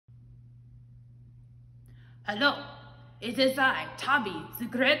Hello, it is I, Tauby, the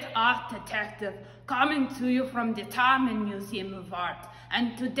Great Art Detective, coming to you from the Taubman Museum of Art.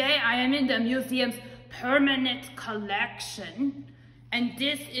 And today I am in the museum's permanent collection. And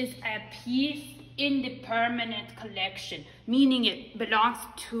this is a piece in the permanent collection, meaning it belongs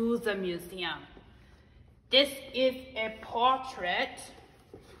to the museum. This is a portrait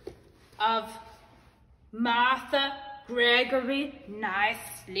of Martha Gregory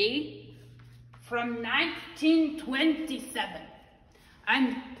Nicely from 1927.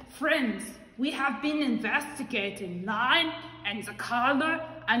 And friends, we have been investigating line and the color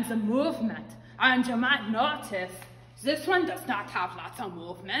and the movement. And you might notice this one does not have lots of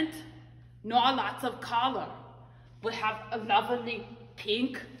movement, nor lots of color. We have a lovely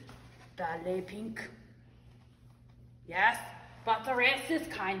pink, ballet pink. Yes, but the rest is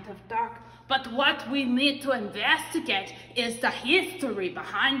kind of dark. But what we need to investigate is the history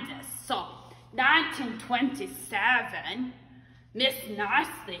behind this. So, 1927, Miss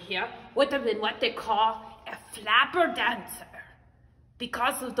Nicely here would have been what they call a flapper dancer,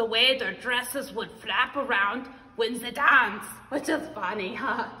 because of the way their dresses would flap around when they dance, which is funny,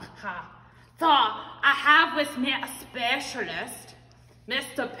 huh? So, I have with me a specialist,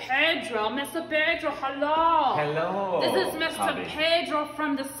 Mr. Pedro. Mr. Pedro, hello. Hello. This is Mr. Tauby. Pedro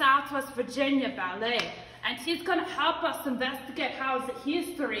from the Southwest Virginia Ballet. And he's going to help us investigate how the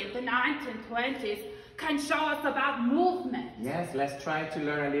history of the 1920s can show us about movement. Yes, let's try to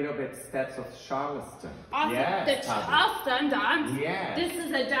learn a little bit steps of Charleston. Also, yes, the Charleston dance. Yes. This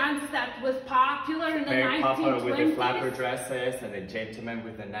is a dance that was popular in the 1920s. Very popular with the flapper dresses and the gentlemen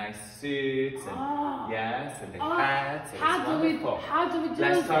with the nice suits and yes, and the hats. And how do we do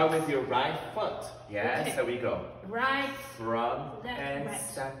Let's this? start with your right foot. Yes, Okay. so we go. Right. Front Left, and right.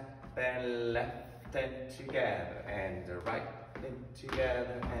 step and left and together and the right and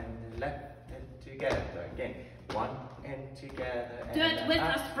together and the left and together again. One and together and Do it with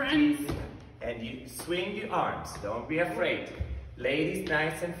up, us, friends. and you swing your arms. Don't be afraid. Ladies,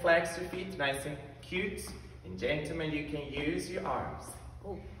 nice and flex your feet, nice and cute. And gentlemen, you can use your arms.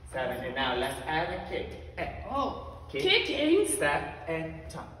 Oh. 7 and now let's add a kick. And kick, Kicking. step and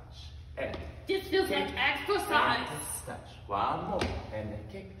touch. And This feels kick, like exercise. and touch. One more and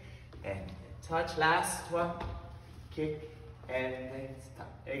a kick and touch. Last one. Kick and then stop.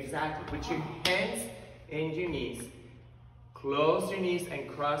 Exactly. Put your hands in your knees. Close your knees and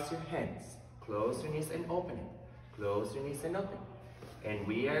cross your hands. Close your knees and open it. Close your knees and open it. And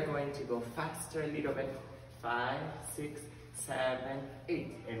we are going to go faster a little bit. 5, 6, 7,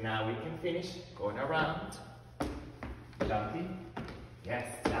 8. And now we can finish going around. Jumping. Yes,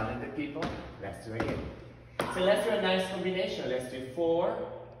 telling the people. Let's do it again. So let's do a nice combination. Let's do 4.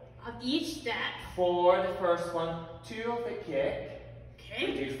 Of each step. 4, the first one, 2 of the kick. Okay.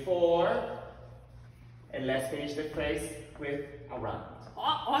 We do 4, and let's finish the phrase with around.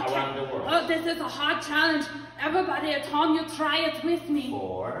 Oh, okay. Around the world. Oh, this is a hard challenge. Everybody at home, you try it with me.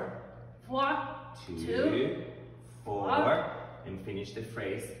 4, 4, 2, 4, 4. and finish the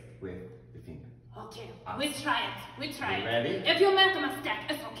phrase with the finger. Okay, we try it. We try You it. ready? If you make a mistake,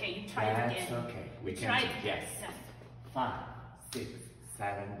 it's okay. You try it That's again. okay. We can Try do it. yes. 5, 6,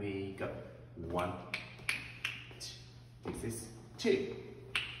 7, we go. 1, 2. This is 2.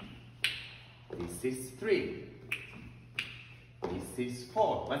 This is 3. This is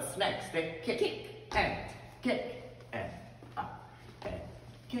 4. What's next? The kick. And kick. And up. And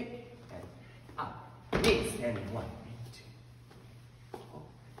kick. And up. Knees. And 1, 2, 4,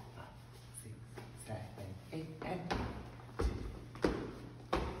 5, 6, 7, 8. And 2,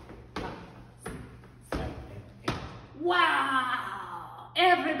 5, 6, 7, 8. Wow!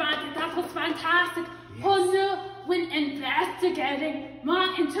 Everybody, that was fantastic. Yes. Who knew when investigating more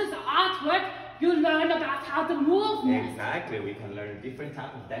into the artwork, you learn about how the movement. Exactly, we can learn different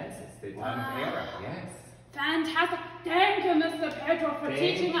type of dances, the time of era, yes. Fantastic. Thank you, Mr. Pedro, for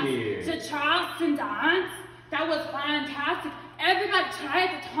teaching us the Charleston dance. That was fantastic. Everybody try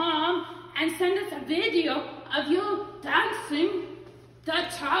it at home and send us a video of you dancing the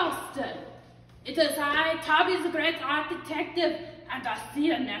Charleston. It is I, Tauby the Great Art Detective, and I'll see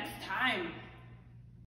you next time.